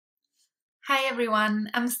Hi everyone,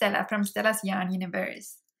 I'm Stella from Stella's Yarn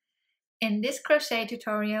Universe. In this crochet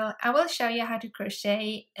tutorial, I will show you how to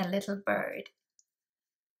crochet a little bird.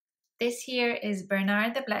 This here is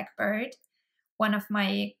Bernard the Blackbird, one of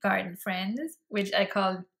my garden friends, which I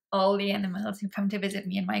call all the animals who come to visit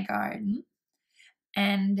me in my garden.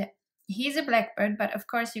 And he's a blackbird, but of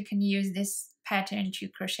course you can use this pattern to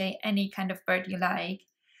crochet any kind of bird you like.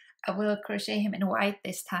 I will crochet him in white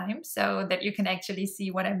this time so that you can actually see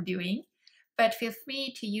what I'm doing. But feel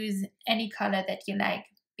free to use any color that you like.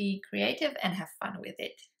 Be creative and have fun with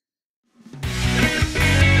it.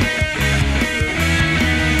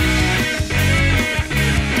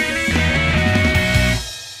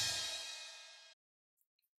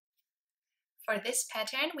 For this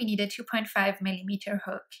pattern, we need a 2.5mm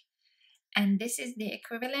hook. And this is the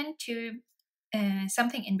equivalent to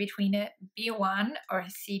something in between a B1 or a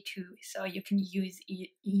C2. So you can use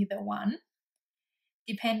either one,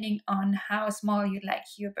 depending on how small you'd like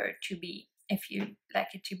your bird to be. If you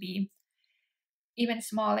like it to be even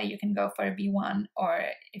smaller, you can go for a B1, or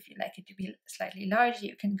if you like it to be slightly larger,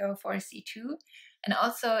 you can go for a C2. And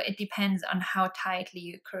also it depends on how tightly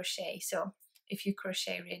you crochet. So if you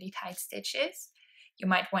crochet really tight stitches, you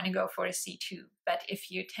might want to go for a C2. But if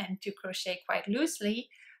you tend to crochet quite loosely,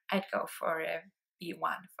 I'd go for a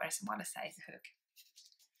B1 for a smaller size hook.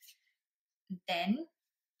 Then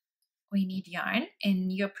we need yarn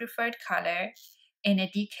in your preferred color in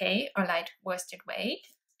a DK or light worsted weight,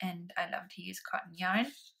 and I love to use cotton yarn.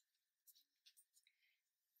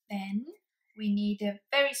 Then we need a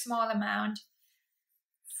very small amount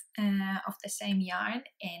of the same yarn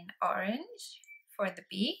in orange for the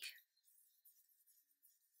beak,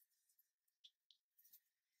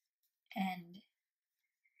 and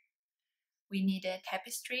we need a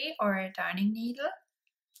tapestry or a darning needle,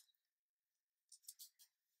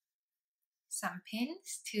 some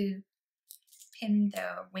pins to pin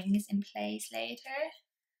the wings in place later.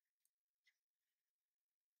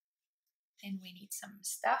 Then we need some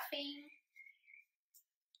stuffing,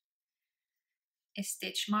 a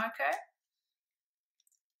stitch marker,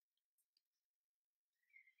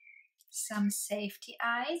 some safety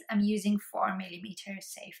eyes. I'm using 4mm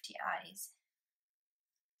safety eyes.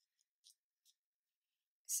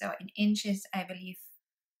 So in inches, I believe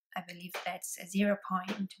that's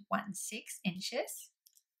 0.16 inches.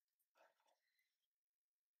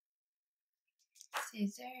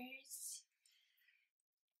 Scissors.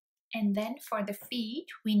 And then for the feet,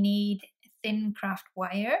 we need thin craft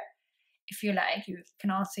wire. If you like, you can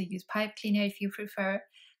also use pipe cleaner if you prefer.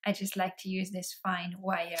 I just like to use this fine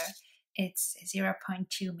wire. It's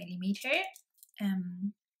 0.2mm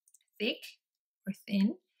thick or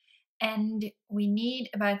thin. And we need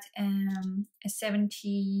about a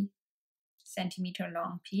 70 centimeter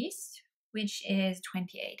long piece, which is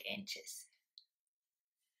 28 inches.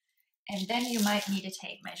 And then you might need a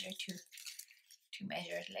tape measure to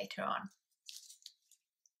measure it later on.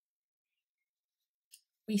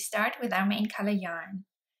 We start with our main color yarn,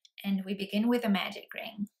 and we begin with a magic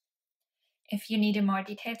ring. If you need a more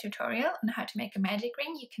detailed tutorial on how to make a magic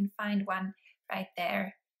ring, you can find one right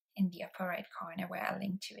there in the upper right corner where I'll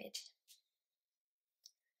link to it.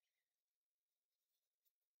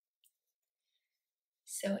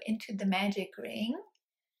 So into the magic ring,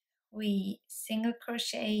 we single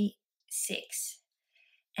crochet 6,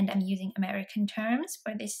 and I'm using American terms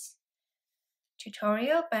for this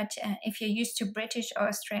tutorial, but if you're used to British or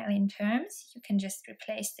Australian terms, you can just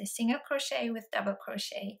replace the single crochet with double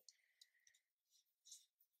crochet.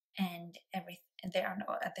 And there are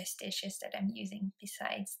no other stitches that I'm using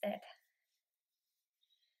besides that.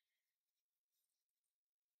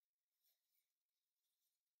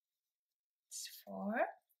 It's 4,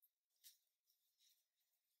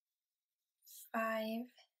 5,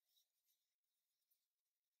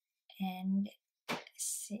 and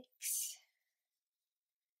 6,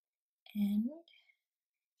 and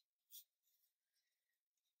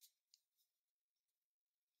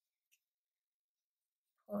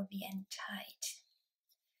pull the end tight.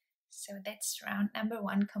 So that's round number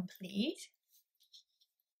 1 complete.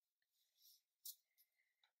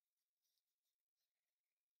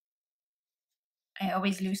 I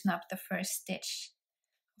always loosen up the first stitch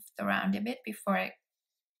of the round a bit before I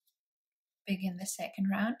begin the second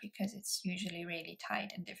round, because it's usually really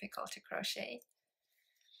tight and difficult to crochet.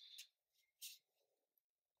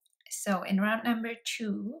 So in round number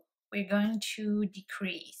 2, we're going to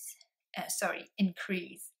increase.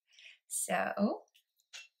 So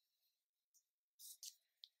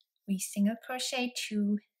we single crochet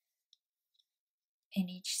 2 in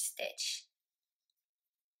each stitch.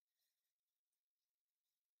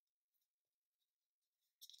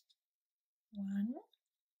 1,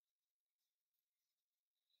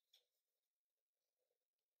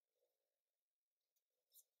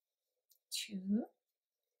 2,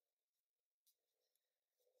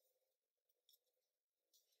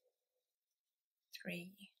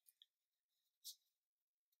 3,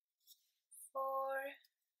 4,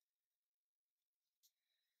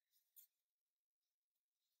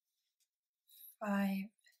 5,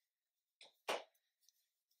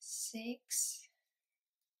 6,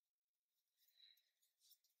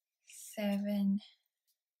 7,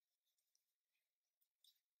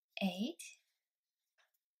 8,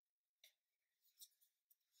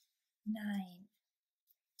 9,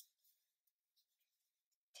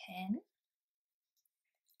 10,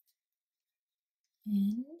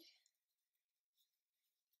 and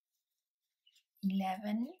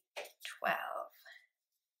 11, 12.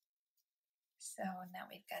 So now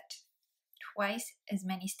we've got twice as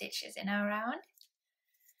many stitches in our round.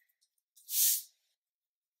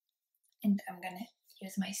 And I'm gonna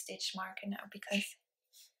use my stitch marker now because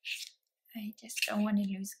I just don't want to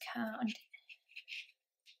lose count.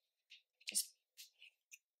 Just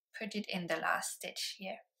put it in the last stitch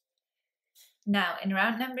here. Now in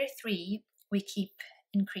round number 3, we keep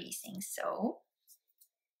increasing. So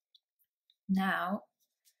now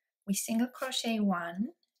we single crochet 1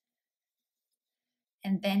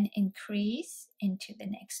 and then increase into the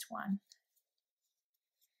next one.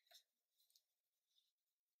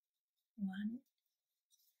 1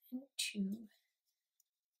 and 2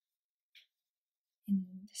 in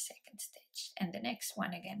the second stitch, and the next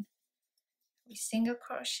one again. We single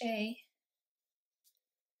crochet,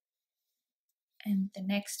 and the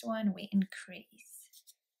next one we increase.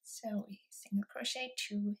 So we single crochet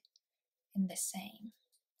 2 in the same.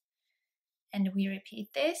 And we repeat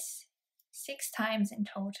this 6 times in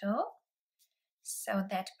total, so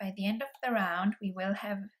that by the end of the round we will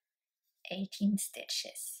have 18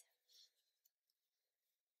 stitches.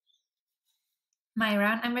 My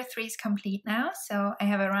round number 3 is complete now, so I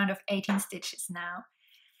have a round of 18 stitches now.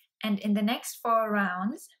 And in the next 4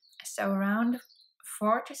 rounds, so round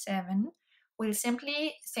 4 to 7, we'll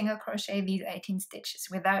simply single crochet these 18 stitches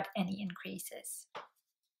without any increases.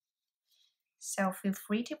 So feel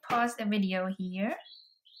free to pause the video here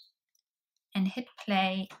and hit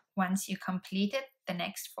play once you completed the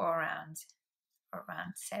next 4 rounds, or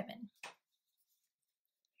round 7.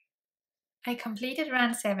 I completed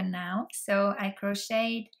round 7 now, so I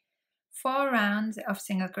crocheted 4 rounds of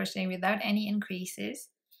single crochet without any increases.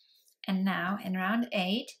 And now in round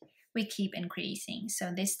 8, we keep increasing.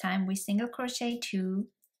 So this time we single crochet 2,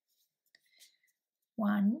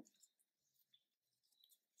 1,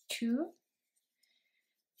 2,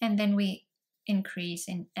 and then we increase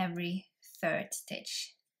in every third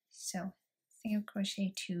stitch. So single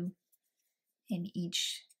crochet 2 in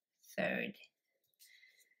each third.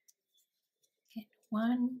 And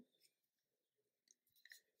 1,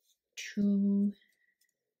 2,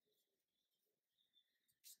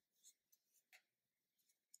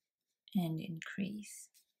 and increase.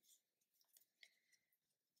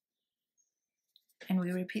 And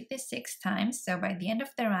we repeat this 6 times, so by the end of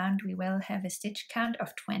the round we will have a stitch count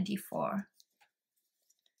of 24.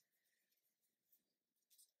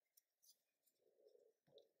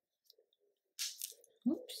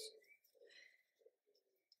 Oops.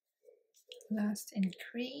 Last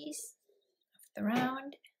increase of the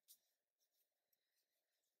round.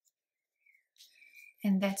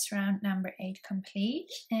 And that's round number 8 complete.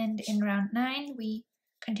 And in round 9 we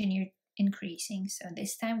continue increasing. So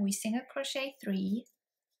this time we single crochet 3,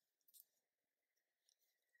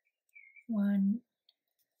 1,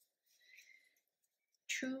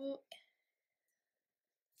 2,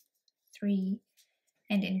 3,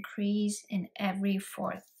 and increase in every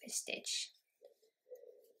 4th stitch.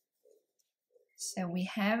 So we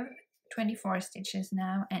have 24 stitches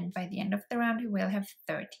now, and by the end of the round we will have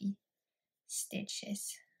 30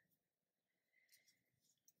 stitches.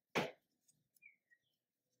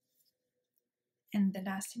 And the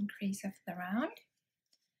last increase of the round.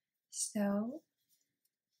 So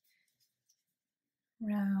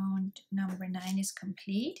round number 9 is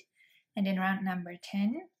complete, and in round number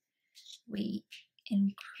 10 we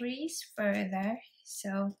increase further.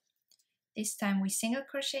 So this time we single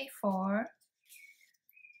crochet 4,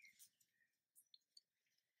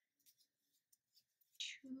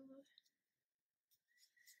 2,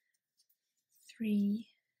 3,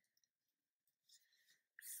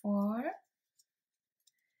 4,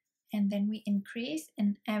 and then we increase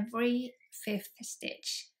in every 5th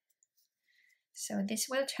stitch. So this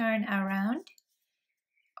will turn our round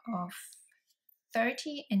of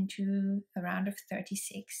 30 into a round of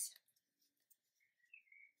 36.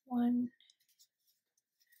 1,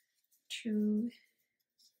 2,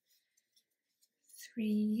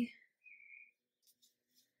 3,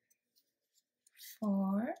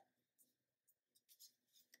 4,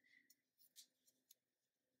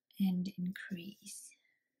 and increase.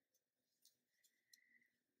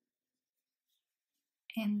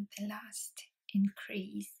 And the last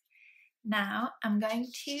increase. Now I'm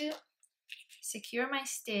going to secure my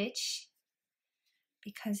stitch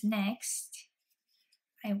because next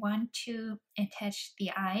I want to attach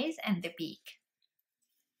the eyes and the beak.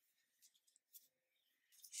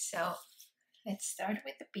 So let's start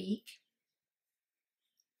with the beak.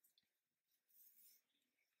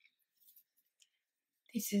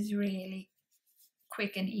 This is really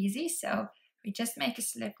quick and easy, so we just make a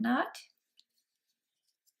slip knot.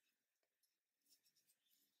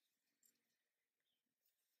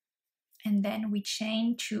 And then we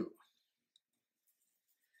chain 2.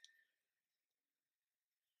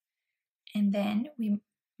 And then we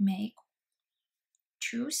make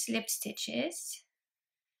 2 slip stitches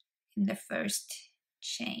in the first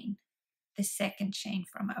chain, the second chain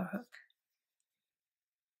from our hook.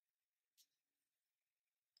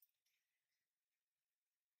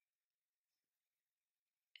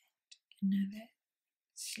 Another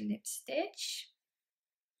slip stitch,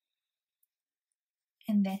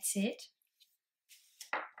 and that's it.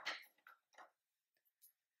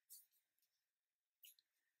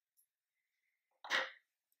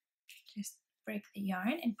 Just break the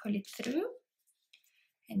yarn and pull it through,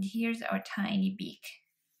 and here's our tiny beak.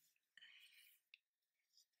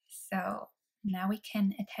 So now we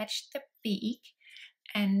can attach the beak,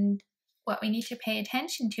 and what we need to pay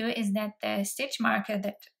attention to is that the stitch marker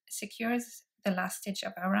that secures the last stitch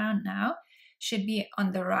of our round now should be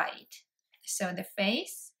on the right. So the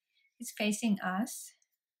face is facing us,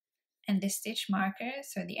 and the stitch marker,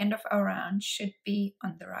 so the end of our round, should be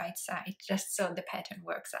on the right side, just so the pattern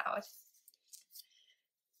works out.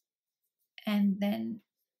 And then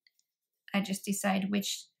I just decide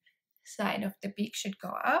which side of the beak should go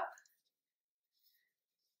up.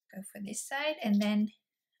 Go for this side, and then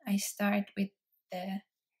I start with the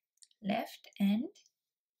left end,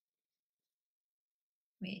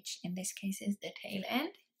 which in this case is the tail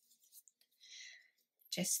end.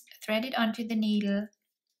 Just thread it onto the needle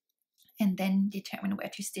and then determine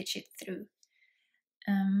where to stitch it through.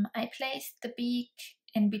 I placed the beak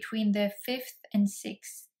in between the 5th and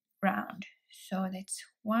 6th round. So that's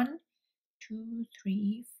 1, 2,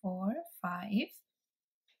 3, 4, 5.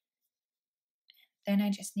 Then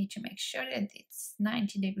I just need to make sure that it's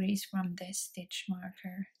 90 degrees from the stitch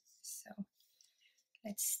marker. So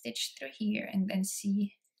let's stitch through here and then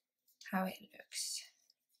see how it looks.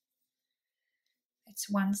 That's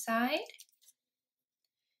one side.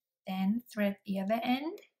 Then thread the other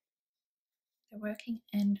end, the working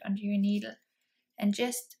end, onto your needle, and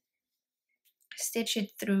just stitch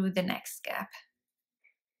it through the next gap.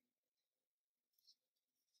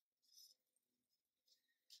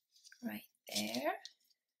 Right there.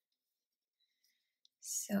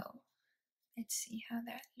 So let's see how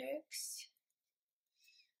that looks.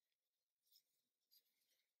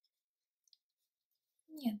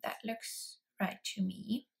 Yeah, that looks right to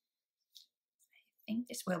me. I think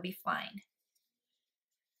this will be fine.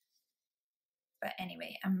 But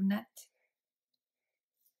anyway, I'm not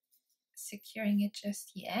securing it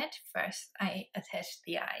just yet. First, I attach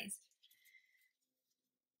the eyes.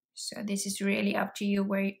 So this is really up to you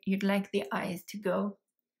where you'd like the eyes to go.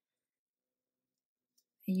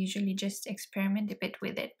 I usually just experiment a bit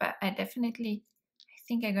with it, but I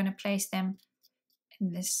think I'm gonna place them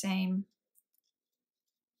in the same,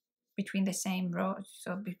 between the same rows,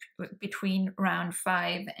 so between round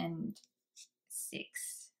 5 and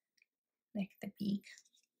 6, like the beak.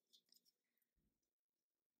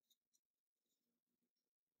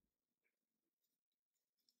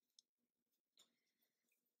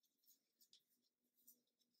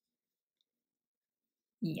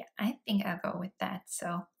 Yeah, I think I'll go with that.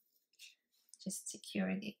 So just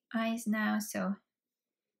secure the eyes now. So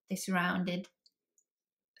this rounded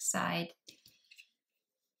side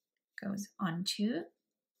goes onto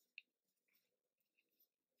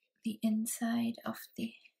the inside of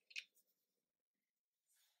the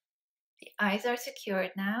eyes are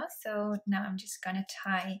secured now. So now I'm just gonna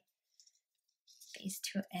tie these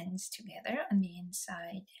 2 ends together on the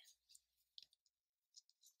inside.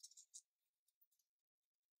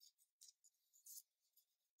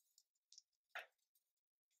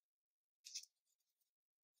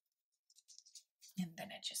 And then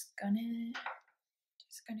I'm just gonna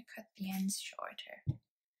cut the ends shorter.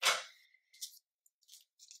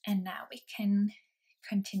 And now we can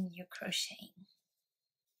continue crocheting.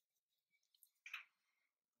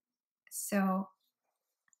 So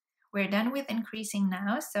we're done with increasing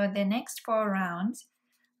now. So the next 4 rounds,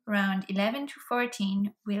 round 11 to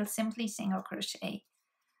 14, we'll simply single crochet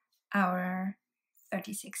our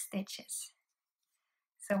 36 stitches.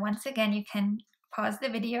 So once again, you can pause the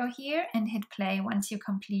video here and hit play once you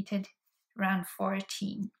completed round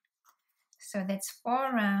 14. So that's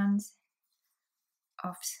 4 rounds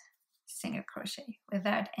of single crochet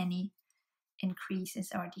without any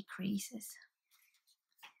increases or decreases.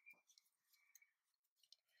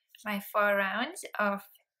 My 4 rounds of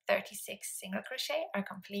 36 single crochet are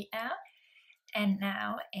complete now, and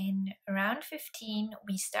now in round 15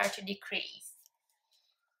 we start to decrease.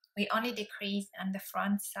 We only decrease on the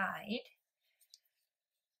front side,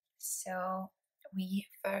 so we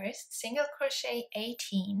first single crochet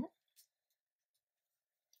 18,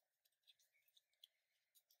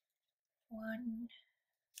 1,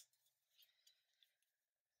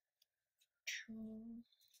 2,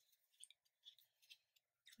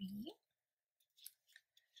 3,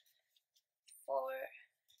 4,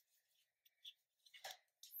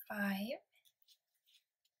 5,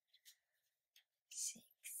 6,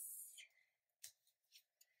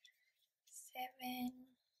 7,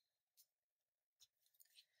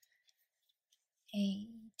 8,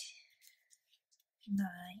 9,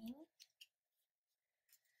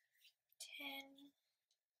 10,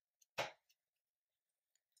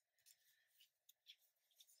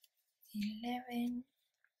 11,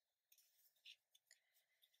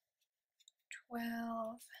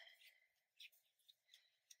 12,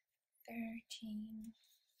 13,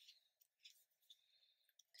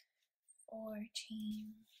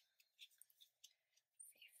 14,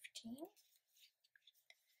 15,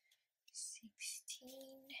 16,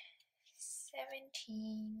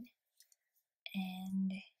 17,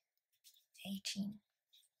 and 18.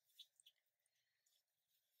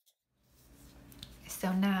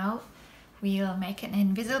 So now we'll make an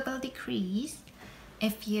invisible decrease.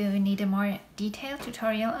 If you need a more detailed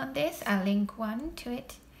tutorial on this, I'll link one to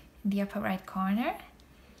it in the upper right corner.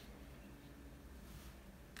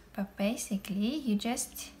 But basically you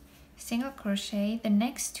just single crochet the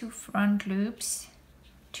next 2 front loops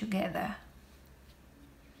together.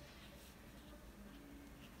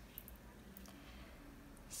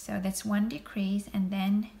 So that's 1 decrease, and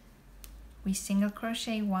then we single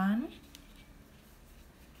crochet 1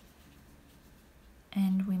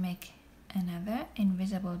 and we make another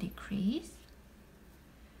invisible decrease,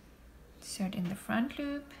 insert in the front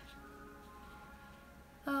loop.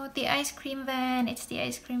 Oh, the ice cream van, it's the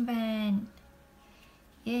ice cream van.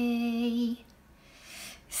 Yay!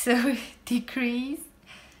 So decrease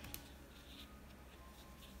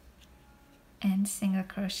and single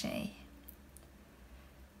crochet.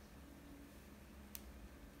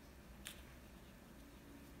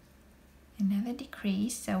 Another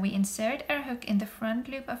decrease, so we insert our hook in the front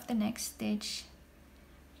loop of the next stitch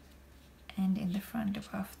and in the front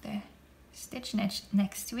loop of the stitch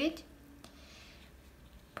next to it.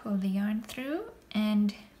 Pull the yarn through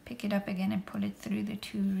and pick it up again and pull it through the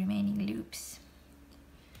 2 remaining loops.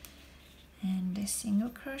 And a single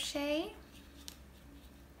crochet,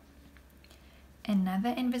 another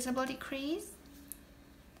invisible decrease.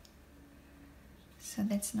 So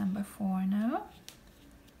that's number 4 now.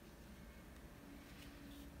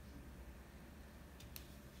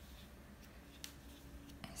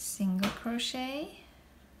 Single crochet,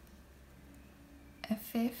 a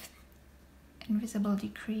 5th invisible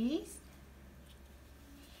decrease,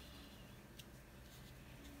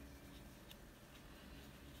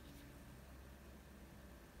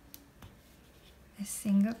 a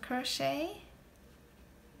single crochet,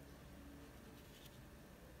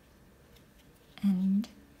 and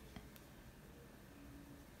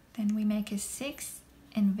then we make a 6th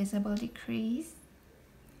invisible decrease,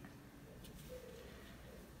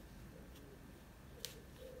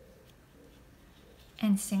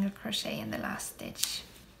 and single crochet in the last stitch.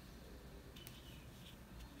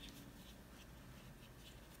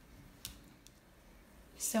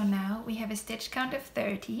 So now we have a stitch count of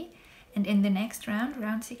 30, and in the next round,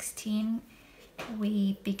 round 16,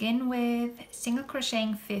 we begin with single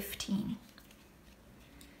crocheting 15.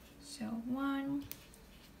 So 1,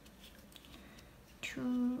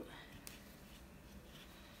 2,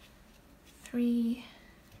 3,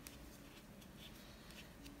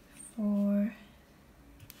 4,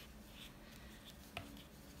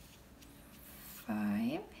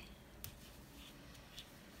 5,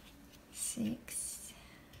 6,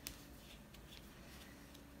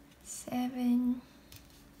 7,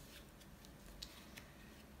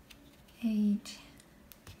 8,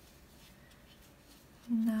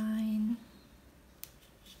 9,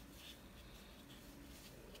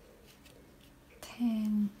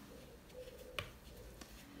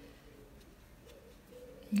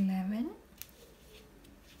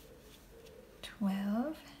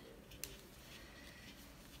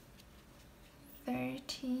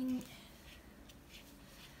 13,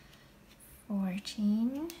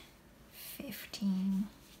 14, 15.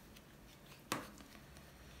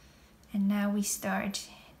 And now we start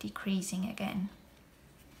decreasing again.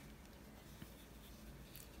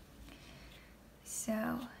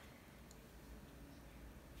 So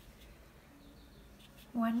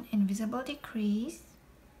 1 invisible decrease,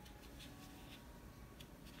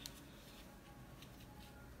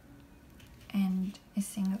 and a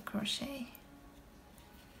single crochet.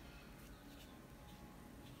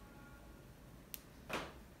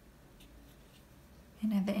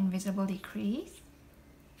 Another invisible decrease,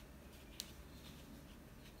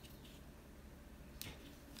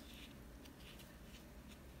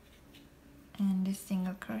 and a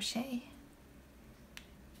single crochet.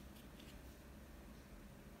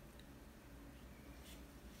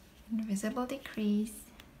 Invisible decrease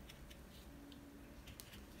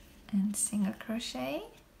and single crochet,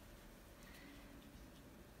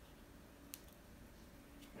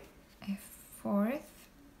 a 4th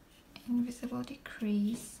invisible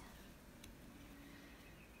decrease,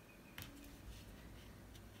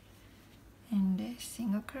 and a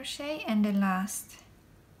single crochet, and the last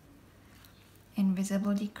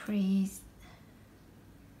invisible decrease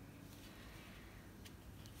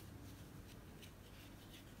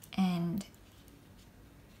and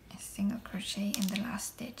a single crochet in the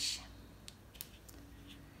last stitch.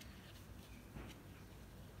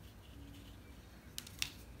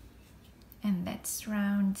 And that's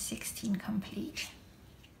round 16 complete.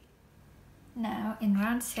 Now in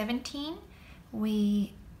round 17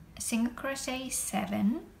 we single crochet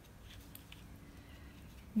 7,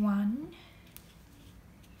 1,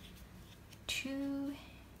 2,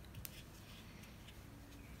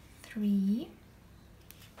 3,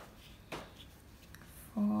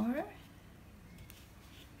 4,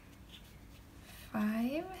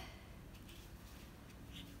 5,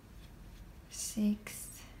 6,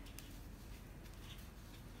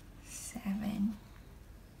 7,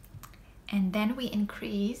 and then we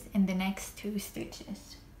increase in the next 2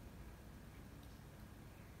 stitches.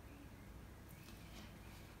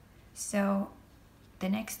 So the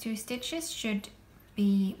next 2 stitches should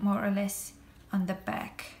be more or less on the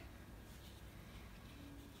back.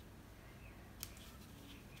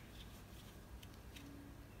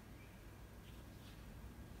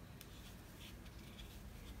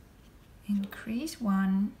 Increase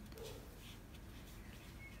 1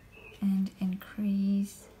 and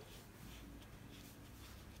increase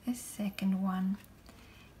a second one.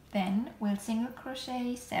 Then we'll single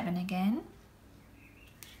crochet 7 again.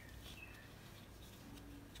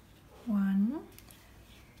 1,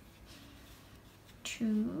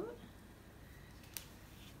 2,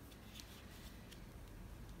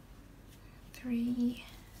 3,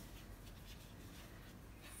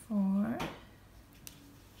 4,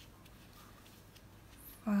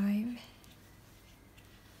 5,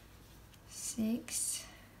 6,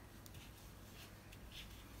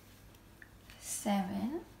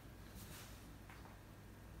 7,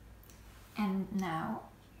 and now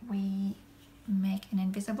we make an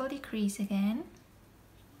invisible decrease again,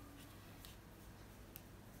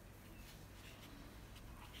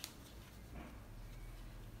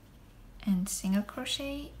 and single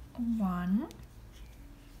crochet 1,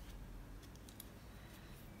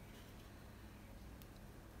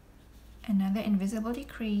 another invisible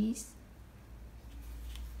decrease,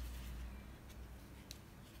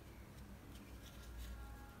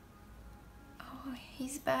 oh,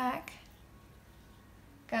 he's back.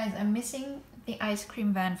 Guys, I'm missing the ice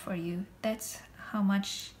cream van for you. That's how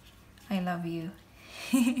much I love you.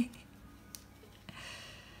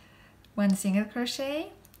 1 single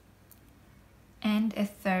crochet and a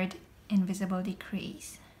 3rd invisible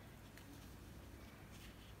decrease.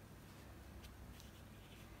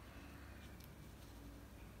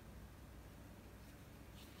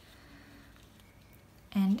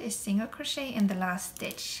 And a single crochet in the last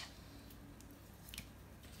stitch.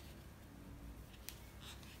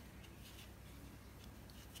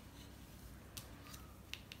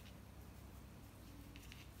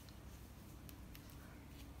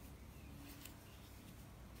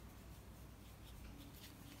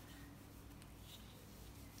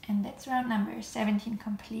 And that's round number 17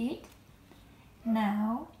 complete.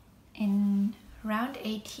 Now in round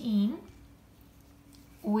 18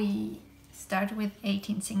 we start with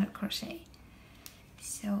 18 single crochet.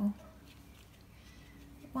 So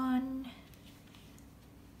 1,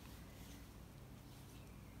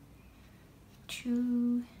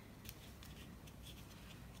 2,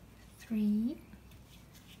 3,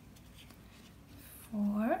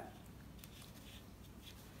 4,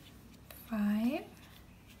 5,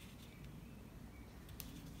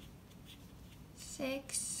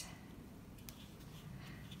 6,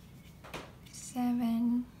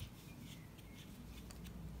 7,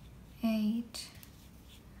 8,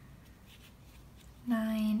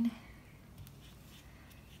 9,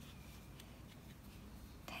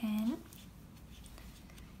 10,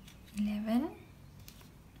 11,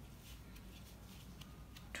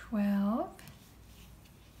 12,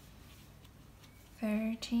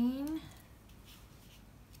 13,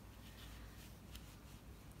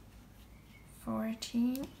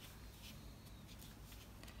 14,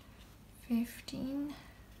 15,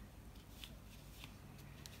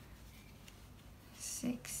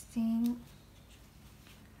 16,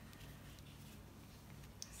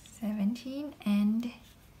 17, and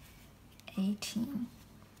 18.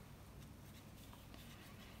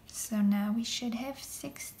 So now we should have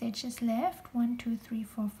 6 stitches left. 1, 2, 3,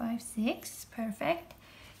 4, 5, 6. Perfect.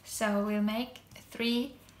 So we'll make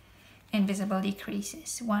 3 invisible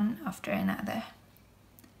decreases, one after another.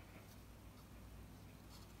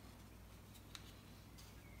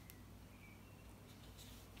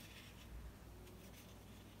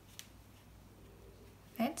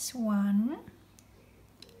 That's 1.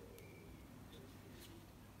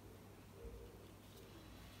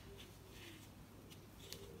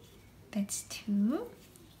 That's 2.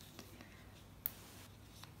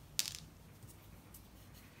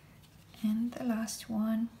 And the last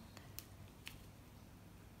one.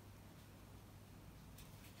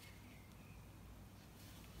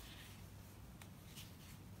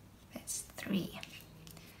 That's 3.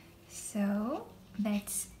 So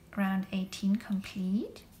that's round 18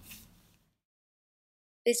 complete.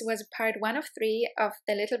 This was part 1 of 3 of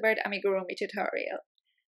the Little Bird Amigurumi tutorial.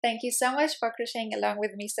 Thank you so much for crocheting along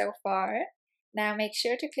with me so far. Now make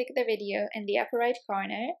sure to click the video in the upper right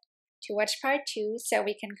corner to watch part 2 so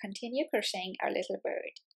we can continue crocheting our little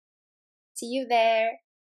bird. See you there!